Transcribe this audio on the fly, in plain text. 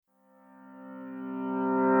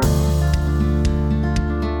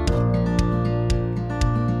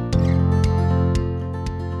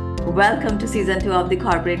Welcome to season 2 of The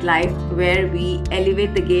Corporate Life, where we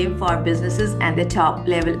elevate the game for businesses and their top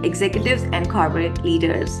level executives and corporate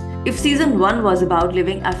leaders. If season 1 was about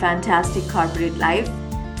living a fantastic corporate life,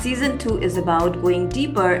 season 2 is about going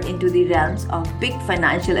deeper into the realms of big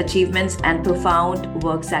financial achievements and profound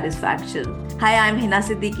work satisfaction. Hi, I'm Hina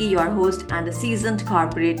Siddiqui, your host and a seasoned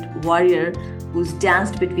corporate warrior who's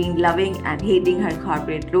danced between loving and hating her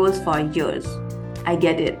corporate roles for years. I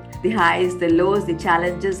get it. The highs, the lows, the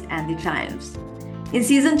challenges, and the triumphs. In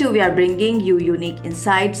season 2, we are bringing you unique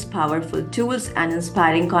insights, powerful tools, and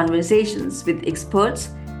inspiring conversations with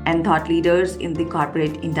experts and thought leaders in the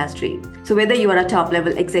corporate industry. So whether you are a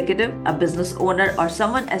top-level executive, a business owner, or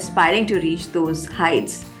someone aspiring to reach those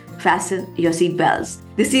heights, fasten your seatbelts.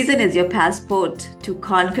 This season is your passport to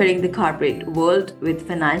conquering the corporate world with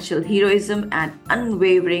financial heroism and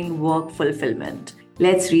unwavering work fulfillment.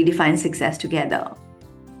 Let's redefine success together.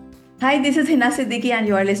 Hi, this is Hina Siddiqui and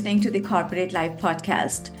you are listening to the Corporate Life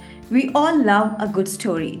Podcast. We all love a good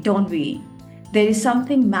story, don't we? There is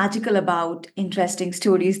something magical about interesting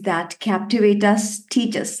stories that captivate us,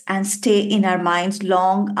 teach us, and stay in our minds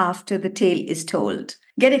long after the tale is told.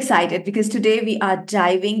 Get excited because today we are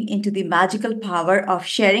diving into the magical power of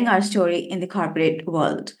sharing our story in the corporate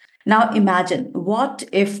world. Now imagine, what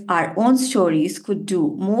if our own stories could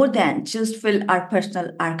do more than just fill our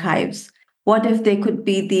personal archives? What if they could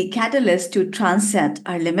be the catalyst to transcend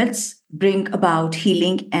our limits, bring about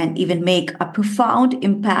healing, and even make a profound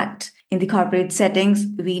impact in the corporate settings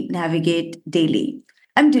we navigate daily?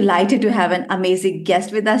 I'm delighted to have an amazing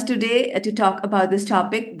guest with us today to talk about this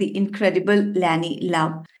topic, the incredible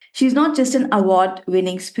Lainne. She's not just an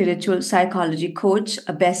award-winning spiritual psychology coach,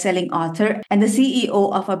 a best-selling author, and the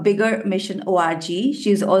CEO of a Bigger Mission org.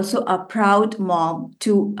 She's also a proud mom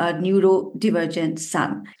to a neurodivergent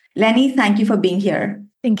son. Lainne, thank you for being here.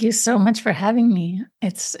 Thank you so much for having me.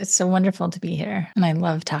 It's so wonderful to be here, and I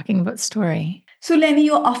love talking about story. So, Lainne,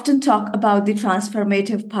 you often talk about the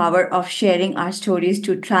transformative power of sharing our stories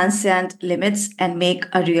to transcend limits and make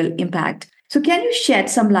a real impact. So, can you shed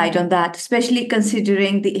some light on that, especially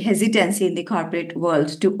considering the hesitancy in the corporate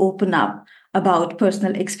world to open up about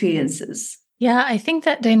personal experiences? Yeah, I think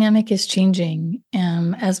that dynamic is changing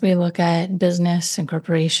as we look at business and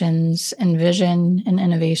corporations and vision and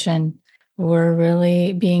innovation. We're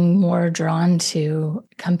really being more drawn to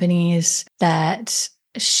companies that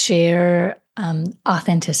share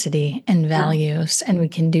authenticity and values, and we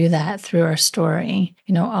can do that through our story.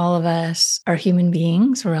 You know, all of us are human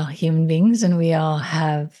beings. We're all human beings, and we all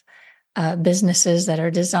have businesses that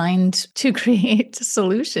are designed to create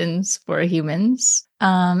solutions for humans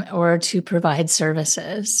or to provide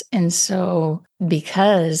services. And so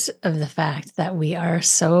because of the fact that we are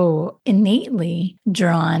so innately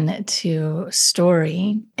drawn to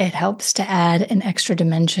story, it helps to add an extra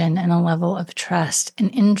dimension and a level of trust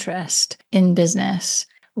and interest in business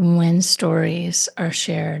when stories are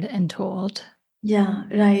shared and told. Yeah,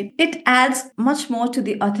 right. It adds much more to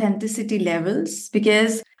the authenticity levels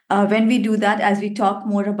because when we do that, as we talk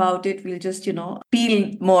more about it, we'll just,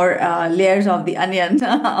 peel more layers of the onion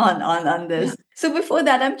on this. Yeah. So before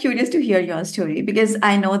that, I'm curious to hear your story because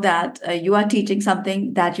I know that you are teaching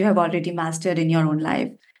something that you have already mastered in your own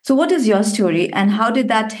life. So what is your story and how did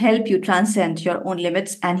that help you transcend your own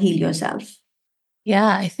limits and heal yourself?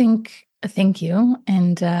 Yeah, thank you.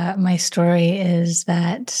 And my story is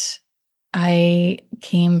that I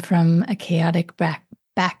came from a chaotic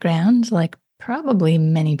background, like probably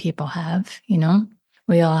many people have.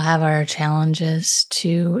 We all have our challenges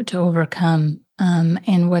to overcome.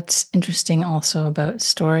 And what's interesting also about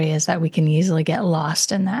story is that we can easily get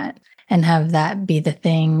lost in that and have that be the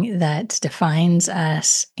thing that defines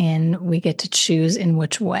us, and we get to choose in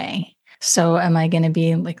which way. So am I going to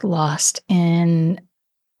be lost in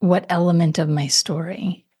what element of my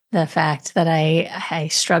story? The fact that I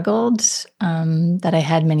struggled, that I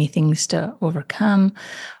had many things to overcome,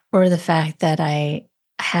 or the fact that I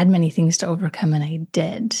had many things to overcome and I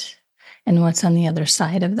did, and what's on the other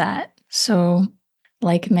side of that. So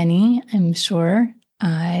like many, I'm sure,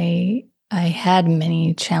 I had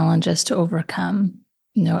many challenges to overcome.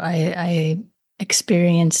 I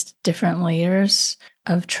experienced different layers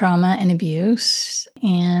of trauma and abuse,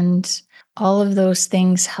 and all of those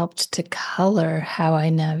things helped to color how I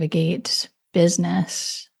navigate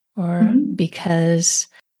business, or because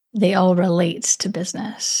they all relate to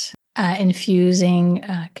business. Infusing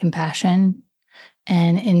compassion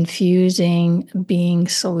and infusing being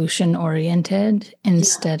solution-oriented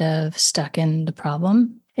instead of stuck in the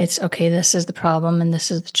problem. it's okay, this is the problem and this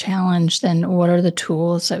is the challenge, then what are the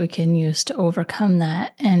tools that we can use to overcome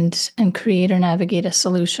that and create or navigate a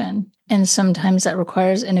solution? And sometimes that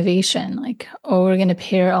requires innovation, like, oh, we're going to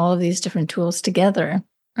pair all of these different tools together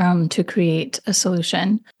to create a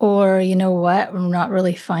solution. Or, you know what, we're not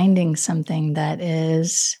really finding something that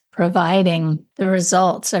is providing the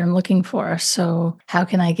results that I'm looking for. So how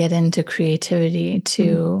can I get into creativity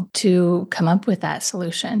to come up with that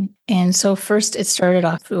solution? And so first it started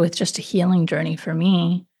off with just a healing journey for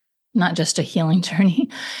me, not just a healing journey.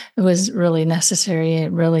 It was really necessary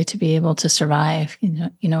really to be able to survive.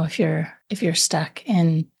 You know, if you're stuck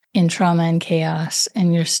in trauma and chaos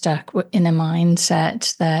and you're stuck in a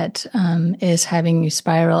mindset that is having you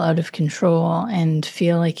spiral out of control and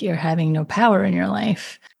feel like you're having no power in your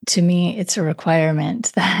life, to me, it's a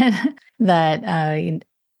requirement that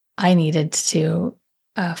I needed to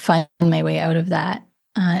find my way out of that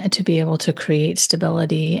to be able to create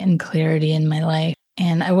stability and clarity in my life.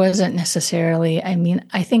 And I wasn't necessarily,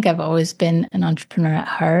 I think I've always been an entrepreneur at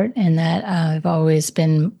heart, and that I've always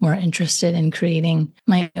been more interested in creating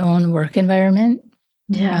my own work environment.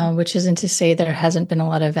 Yeah. Which isn't to say there hasn't been a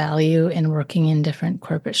lot of value in working in different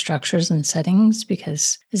corporate structures and settings,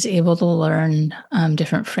 because I was able to learn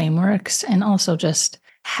different frameworks and also just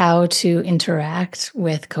how to interact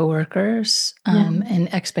with coworkers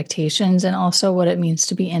and expectations, and also what it means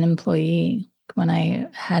to be an employee. When I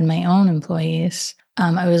had my own employees,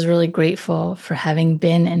 I was really grateful for having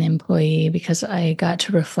been an employee, because I got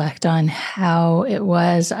to reflect on how it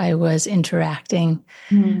was I was interacting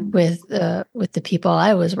with the people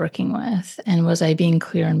I was working with. And was I being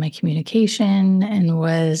clear in my communication? And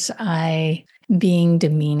was I being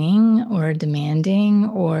demeaning or demanding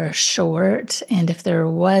or short? And if there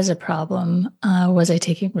was a problem, was I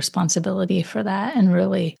taking responsibility for that and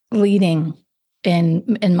really leading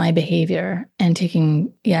in my behavior and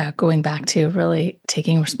going back to really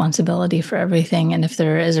taking responsibility for everything? And if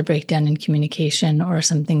there is a breakdown in communication or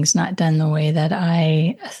something's not done the way that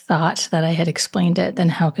I thought that I had explained it, then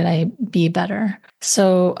how could I be better?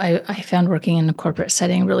 So I found working in a corporate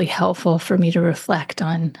setting really helpful for me to reflect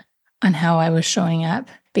on how I was showing up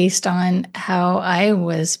based on how I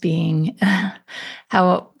was being,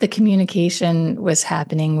 how the communication was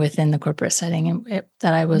happening within the corporate setting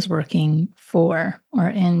that I was working for or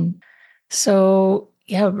in. So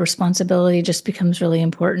responsibility just becomes really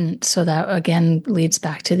important. So that again leads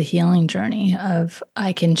back to the healing journey of,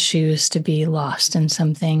 I can choose to be lost in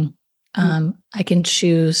something. I can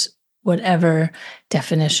choose whatever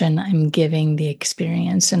definition I'm giving the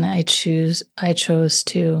experience. And I chose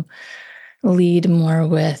to lead more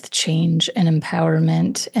with change and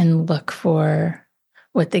empowerment and look for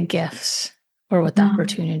what the gifts or what the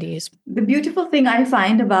opportunities. The beautiful thing I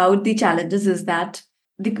find about the challenges is that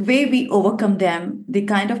the way we overcome them, the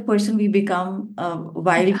kind of person we become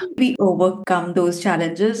while we overcome those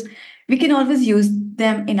challenges, we can always use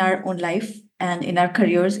them in our own life and in our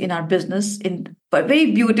careers, in our business, in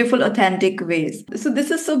very beautiful, authentic ways. So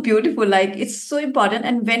this is so beautiful. Like, it's so important.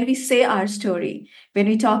 And when we say our story, when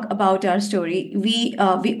we talk about our story, we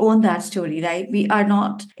own that story, right? We are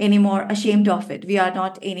not anymore ashamed of it. We are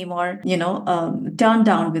not anymore, turned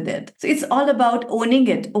down with it. So it's all about owning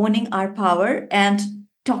it, owning our power, and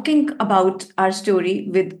talking about our story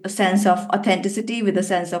with a sense of authenticity, with a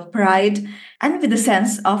sense of pride, and with a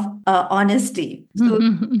sense of honesty. So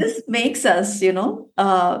this makes us,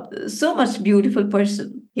 so much beautiful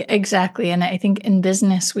person. Yeah, exactly. And I think in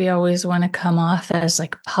business, we always want to come off as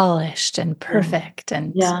like polished and perfect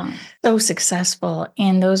and so successful.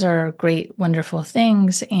 And those are great, wonderful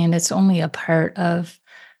things. And it's only a part of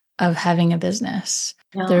having a business.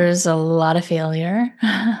 Yeah. There's a lot of failure.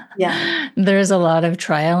 There's a lot of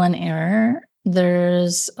trial and error.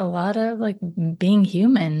 There's a lot of like being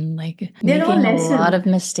human, like making a lot of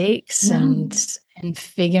mistakes and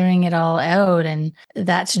figuring it all out. And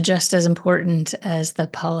that's just as important as the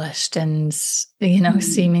polished and,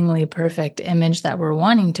 seemingly perfect image that we're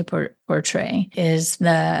wanting to portray is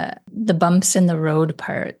the bumps in the road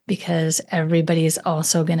part, because everybody's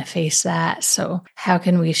also going to face that. So how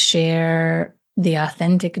can we share the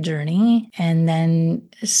authentic journey and then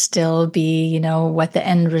still be, what the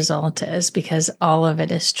end result is, because all of it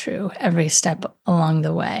is true every step along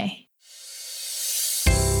the way.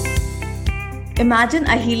 Imagine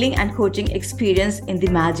a healing and coaching experience in the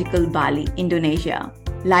magical Bali, Indonesia.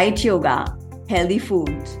 Light yoga, healthy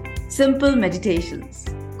food, simple meditations,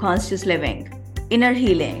 conscious living, inner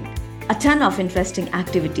healing, a ton of interesting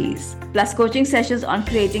activities, plus coaching sessions on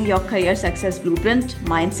creating your career success blueprint,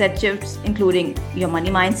 mindset shifts, including your money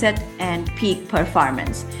mindset and peak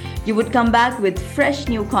performance. You would come back with fresh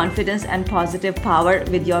new confidence and positive power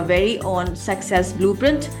with your very own success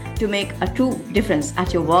blueprint to make a true difference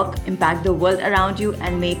at your work, impact the world around you,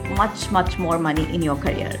 and make much, much more money in your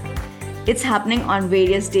career. It's happening on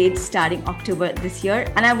various dates starting October this year,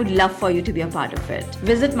 and I would love for you to be a part of it.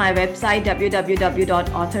 Visit my website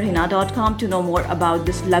www.authorhina.com to know more about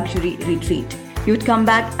this luxury retreat. You would come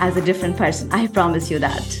back as a different person. I promise you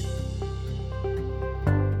that.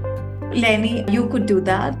 Lainne, you could do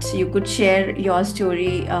that. You could share your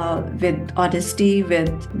story with honesty,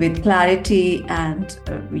 with clarity, and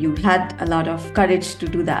you had a lot of courage to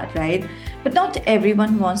do that, right? But not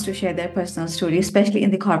everyone wants to share their personal story, especially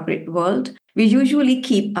in the corporate world. We usually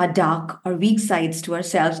keep our dark or weak sides to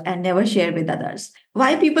ourselves and never share with others.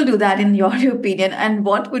 Why people do that, in your opinion, and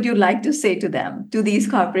what would you like to say to them, to these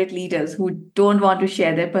corporate leaders who don't want to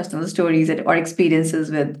share their personal stories or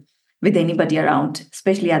experiences with anybody around,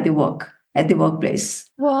 especially at the workplace?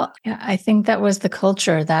 Well, yeah, I think that was the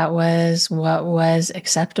culture. That was what was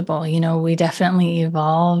acceptable. We definitely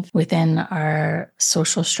evolve within our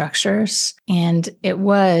social structures, and it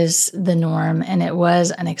was the norm and it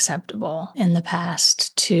was unacceptable in the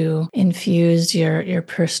past to infuse your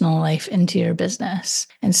personal life into your business.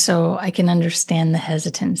 And so I can understand the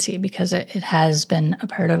hesitancy because it has been a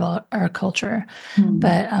part of our culture.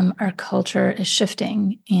 But our culture is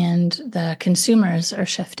shifting and the consumers are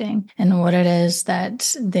shifting, and what it is that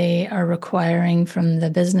they are requiring from the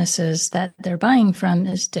businesses that they're buying from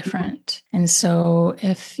is different. And so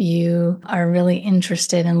if you are really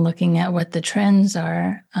interested in looking at what the trends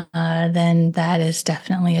are, then that is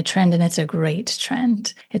definitely a trend, and it's a great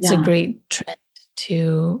trend. It's a great trend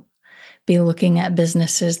to be looking at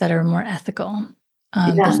businesses that are more ethical,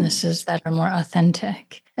 businesses that are more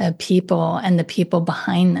authentic, people and the people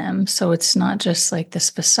behind them. So it's not just like this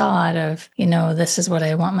facade of, this is what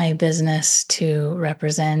I want my business to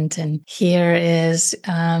represent. And here's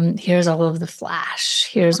all of the flash.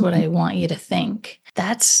 Here's what I want you to think.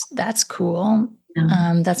 That's cool.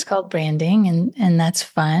 That's called branding, and that's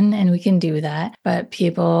fun. And we can do that. But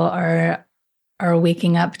people are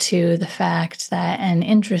waking up to the fact that, and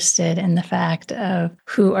interested in the fact of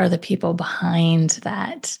who are the people behind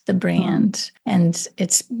that, the brand. And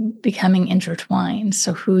it's becoming intertwined.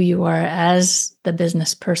 So who you are as the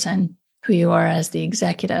business person, who you are as the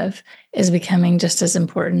executive is becoming just as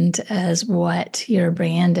important as what your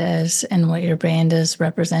brand is and what your brand is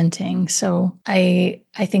representing. So I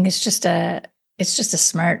think it's just a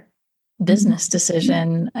smart business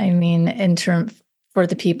decision. I mean, for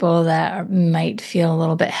the people that might feel a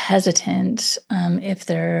little bit hesitant, if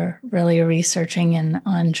they're really researching and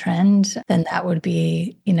on trend, then that would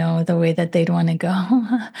be, the way that they'd want to go.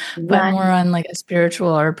 But more on like a spiritual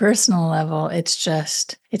or personal level, it's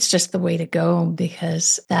just the way to go,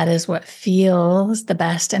 because that is what feels the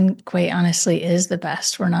best, and quite honestly is the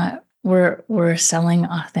best. We're selling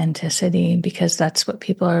authenticity because that's what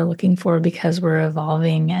people are looking for, because we're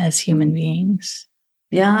evolving as human beings.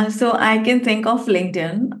 Yeah, so I can think of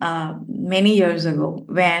LinkedIn many years ago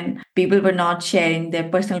when people were not sharing their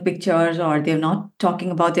personal pictures or they're not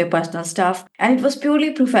talking about their personal stuff. And it was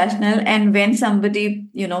purely professional. And when somebody,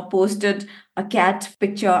 posted a cat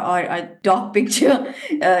picture or a dog picture,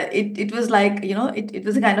 it was like, it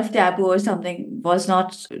was a kind of taboo or something, was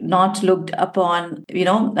not looked upon,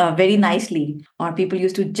 very nicely. Or people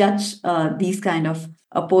used to judge these kind of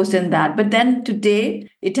a post in that. But then today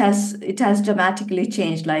it has dramatically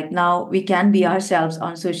changed. Like now we can be ourselves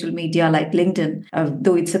on social media like LinkedIn,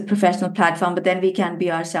 though it's a professional platform, but then we can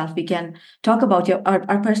be ourselves. We can talk about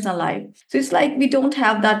our personal life. So it's like we don't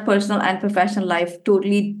have that personal and professional life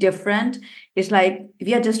totally different. It's like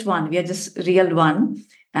we are just one. We are just real one.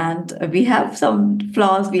 And we have some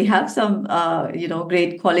flaws, we have some,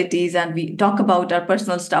 great qualities, and we talk about our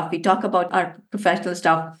personal stuff. We talk about our professional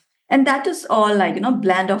stuff. And that is all like,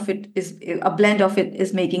 blend of it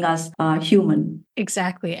is making us human.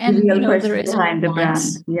 Exactly. And, The real person there is behind the brand.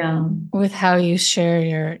 Yeah. With how you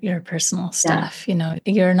share your personal stuff.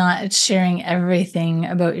 You're not sharing everything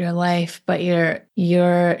about your life, but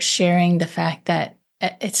you're sharing the fact that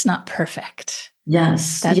it's not perfect.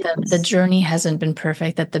 Yes. That the journey hasn't been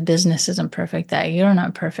perfect, that the business isn't perfect, that you're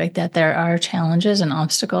not perfect, that there are challenges and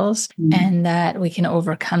obstacles, and that we can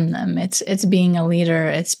overcome them. It's being a leader,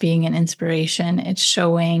 it's being an inspiration, it's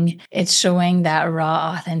showing that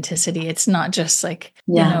raw authenticity. It's not just like,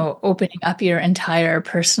 opening up your entire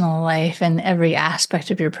personal life and every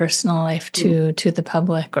aspect of your personal life to the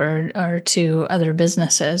public or to other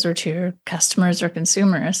businesses or to your customers or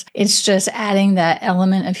consumers. It's just adding that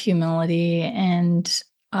element of humility and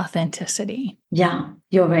authenticity. Yeah,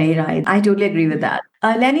 you're very right. I totally agree with that.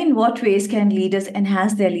 Lenny, in what ways can leaders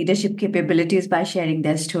enhance their leadership capabilities by sharing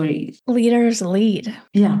their stories? Leaders lead.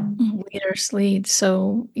 Yeah, Leaders lead.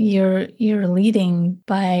 So you're leading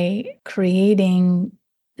by creating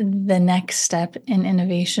the next step in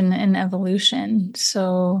innovation and evolution.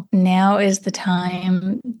 So now is the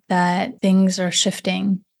time that things are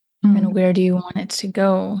shifting. And mm. where do you want it to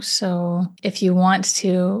go? So if you want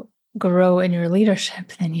to grow in your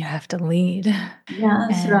leadership, then you have to lead.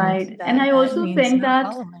 Yes, And right. And I that also means think not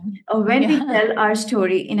that following. when we Yeah. tell our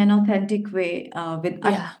story in an authentic way, with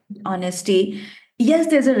Yeah. honesty, yes,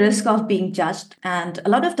 there's a risk of being judged. And a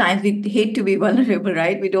lot of times we hate to be vulnerable,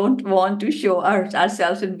 right? We don't want to show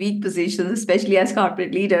ourselves in weak positions, especially as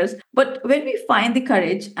corporate leaders. But when we find the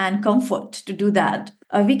courage and comfort to do that,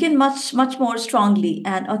 we can much more strongly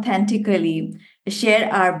and authentically share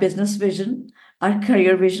our business vision, our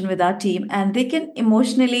career vision with our team, and they can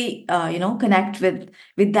emotionally connect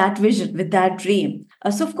with that vision, with that dream.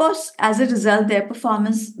 So of course, as a result, their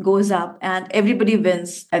performance goes up and everybody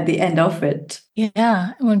wins at the end of it.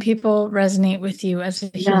 Yeah, when people resonate with you as a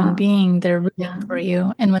human Yeah, being, they're rooting yeah, for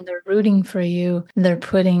you. And when they're rooting for you, they're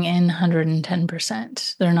putting in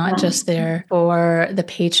 110%. They're not yeah, just there for the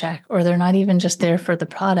paycheck, or they're not even just there for the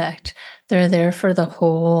product. They're there for the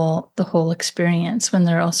whole experience, when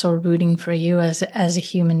they're also rooting for you as a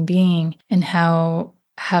human being, and how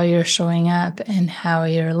you're showing up and how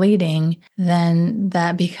you're leading. Then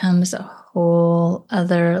that becomes a whole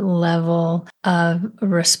other level of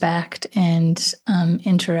respect and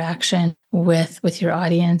interaction with your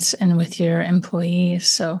audience and with your employees.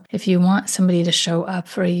 So if you want somebody to show up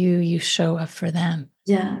for you, you show up for them.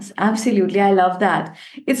 yes, absolutely. I love that.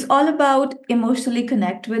 It's all about emotionally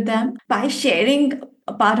connect with them by sharing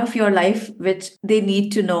a part of your life which they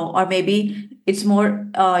need to know, or maybe it's more,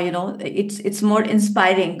 it's more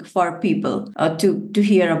inspiring for people to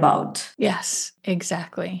hear about. Yes,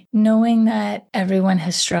 exactly. Knowing that everyone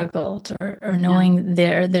has struggled, or Yeah, knowing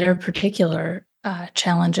their particular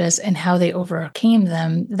challenges and how they overcame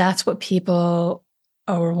them, that's what people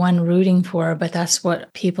are one rooting for, but that's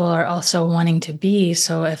what people are also wanting to be.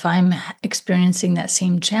 So if I'm experiencing that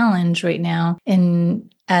same challenge right now in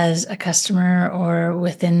as a customer or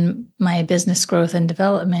within my business growth and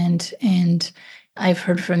development, and I've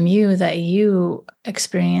heard from you that you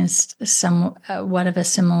experienced somewhat of a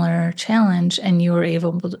similar challenge, and you were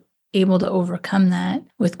able to overcome that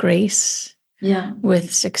with grace, yeah.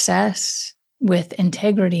 with success, with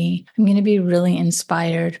integrity. I'm going to be really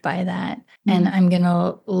inspired by that, and Mm. I'm going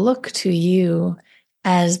to look to you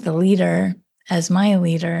as the leader, as my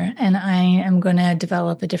leader, and I am going to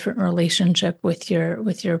develop a different relationship with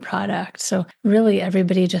your product. So really,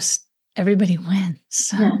 everybody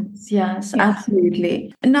wins. Yes, yes, Yeah.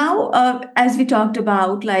 absolutely. Now, as we talked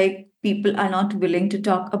about, like people are not willing to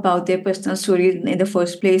talk about their personal stories in the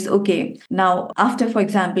first place. Okay, now after, for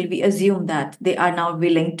example, we assume that they are now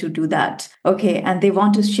willing to do that. Okay, and they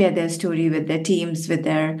want to share their story with their teams, with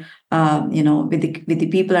their, with the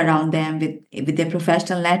people around them, with their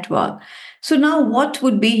professional network. So now, what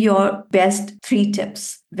would be your best three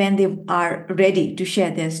tips when they are ready to share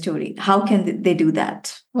their story? How can they do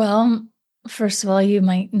that? Well, first of all, you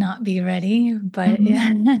might not be ready, but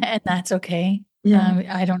Mhm. and that's okay. Yeah.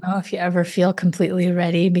 I don't know if you ever feel completely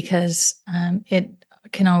ready, because it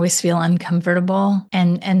can always feel uncomfortable,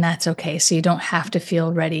 and that's okay. So you don't have to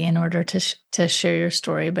feel ready in order to share your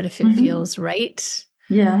story. But if it Mhm. feels right,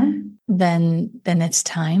 Yeah. then it's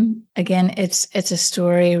time. Again, it's a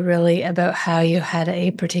story really about how you had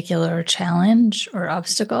a particular challenge or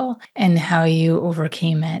obstacle and how you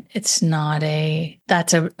overcame it. It's not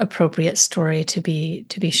that's a appropriate story to be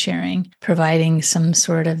sharing, providing some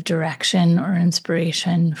sort of direction or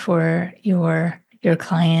inspiration for your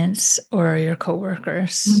clients or your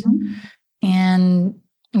coworkers. Mhm. And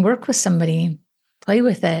work with somebody, play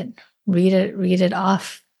with it, read it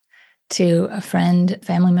off to a friend,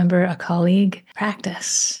 family member, a colleague.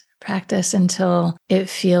 Practice until it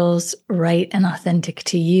feels right and authentic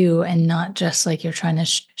to you, and not just like you're trying to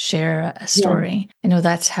share a Yeah. story. I know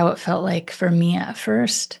that's how it felt like for me at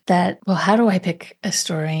first, that, well, how do I pick a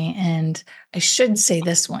story? And I should say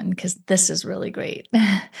this one because this is really great.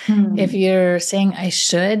 If Hmm. you're saying I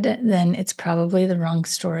should, then it's probably the wrong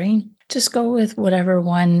story. Just go with whatever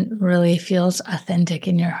one really feels authentic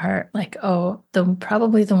in your heart. Like, oh,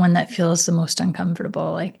 probably the one that feels the most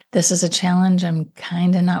uncomfortable. Like, this is a challenge I'm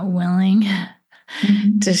kind of not willing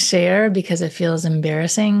to Mhm. share because it feels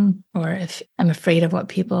embarrassing, or if I'm afraid of what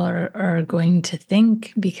people are going to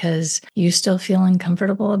think because you still feel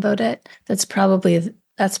uncomfortable about it. That's probably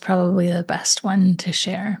the best one to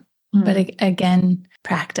share. But Hmm. again,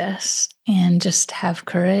 practice and just have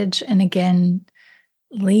courage and again,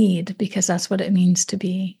 lead, because that's what it means to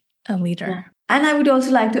be a leader. Yeah. And I would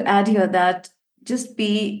also like to add here that just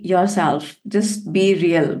be yourself, just be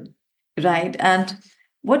real, right? And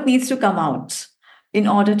what needs to come out in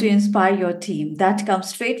order to inspire your team, that comes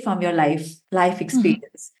straight from your life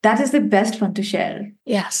experience. That is the best one to share.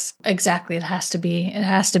 Yes, exactly. It has to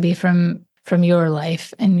be from your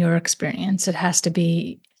life and your experience. It has to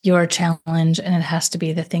be your challenge, and it has to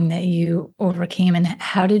be the thing that you overcame, and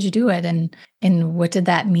how did you do it, and what did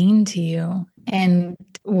that mean to you, and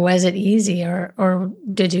was it easy, or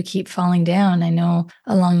did you keep falling down? I know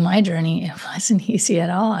along my journey it wasn't easy at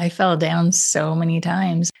all. I fell down so many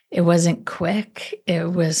times. It wasn't quick.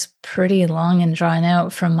 It was pretty long and drawn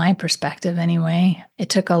out from my perspective anyway. It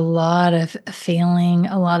took a lot of failing,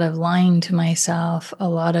 a lot of lying to myself, a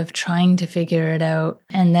lot of trying to figure it out,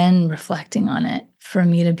 and then reflecting on it for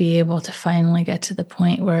me to be able to finally get to the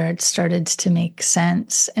point where it started to make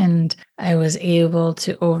sense and I was able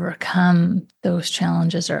to overcome those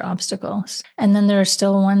challenges or obstacles. And then there are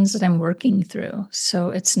still ones that I'm working through.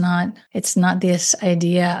 So it's not this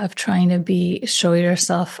idea of trying to show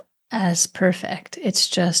yourself as perfect. It's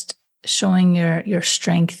just showing your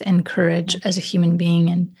strength and courage as a human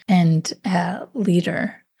being and a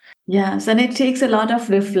leader. Yes, and it takes a lot of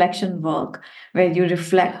reflection work where you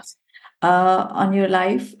reflect on your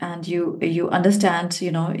life, and you understand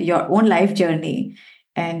your own life journey,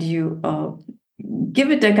 and you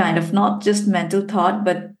give it a kind of not just mental thought,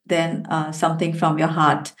 but then something from your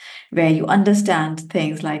heart, where you understand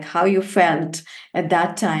things like how you felt at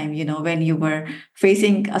that time, when you were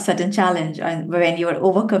facing a certain challenge, and when you were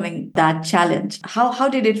overcoming that challenge. How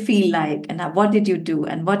did it feel like, and what did you do,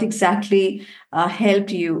 and what exactly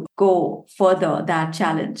helped you go further that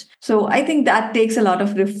challenge? So I think that takes a lot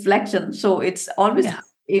of reflection. So it's always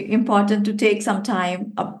important to take some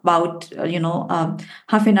time, about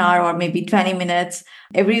half an hour or maybe 20 minutes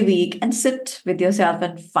every week, and sit with yourself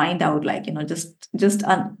and find out, just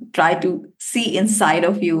try to see inside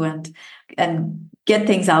of you and get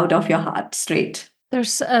things out of your heart straight.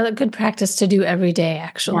 There's a good practice to do every day,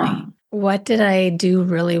 actually. Yeah. What did I do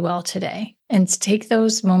really well today? And take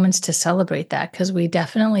those moments to celebrate that, because we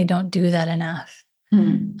definitely don't do that enough.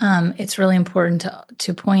 It's really important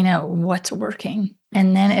to point out what's working.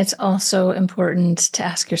 And then it's also important to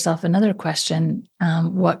ask yourself another question.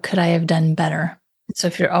 What could I have done better? So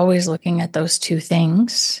if you're always looking at those two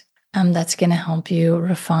things, that's going to help you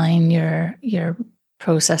refine your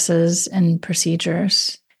processes and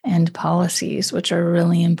procedures and policies, which are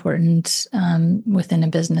really important within a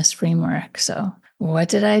business framework. So what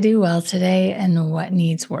did I do well today, and what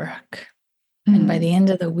needs work? And by the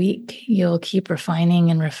end of the week, you'll keep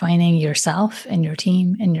refining yourself and your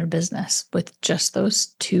team and your business with just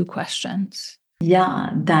those two questions.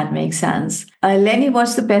 Yeah, that makes sense. Lainne,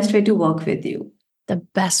 what's the best way to work with you? The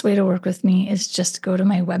best way to work with me is just go to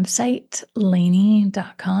my website,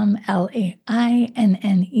 lainne.com,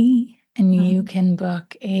 Lainne, and you can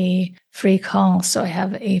book a free call. So I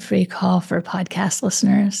have a free call for podcast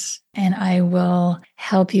listeners, and I will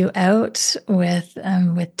help you out with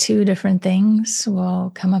two different things.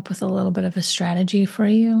 We'll come up with a little bit of a strategy for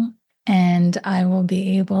you, and I will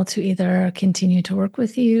be able to either continue to work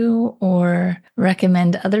with you or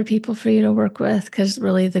recommend other people for you to work with, because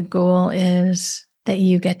really the goal is that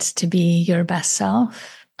you get to be your best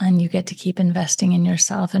self. And you get to keep investing in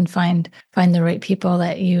yourself and find the right people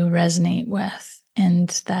that you resonate with. And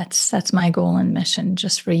that's my goal and mission,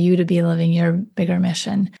 just for you to be living your bigger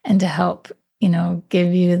mission, and to help,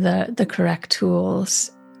 give you the correct tools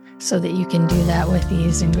so that you can do that with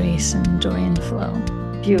ease and grace and joy and flow.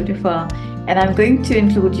 Beautiful. And I'm going to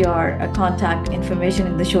include your contact information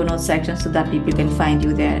in the show notes section so that people can find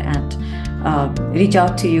you there and reach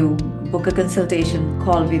out to you, book a consultation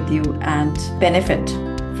call with you, and benefit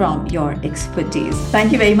from your expertise.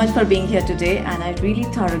 Thank you very much for being here today, and I really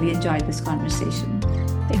thoroughly enjoyed this conversation.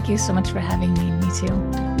 Thank you so much for having me. Me too.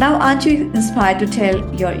 Now, aren't you inspired to tell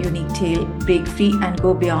your unique tale, break free, and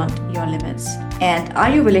go beyond your limits? And are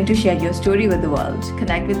you willing to share your story with the world?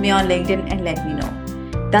 Connect with me on LinkedIn and let me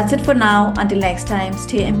know. That's it for now. Until next time,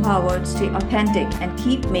 stay empowered, stay authentic, and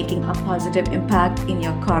keep making a positive impact in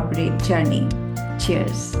your corporate journey.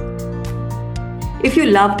 Cheers. If you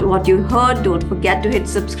loved what you heard, don't forget to hit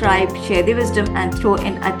subscribe, share the wisdom, and throw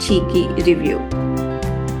in a cheeky review.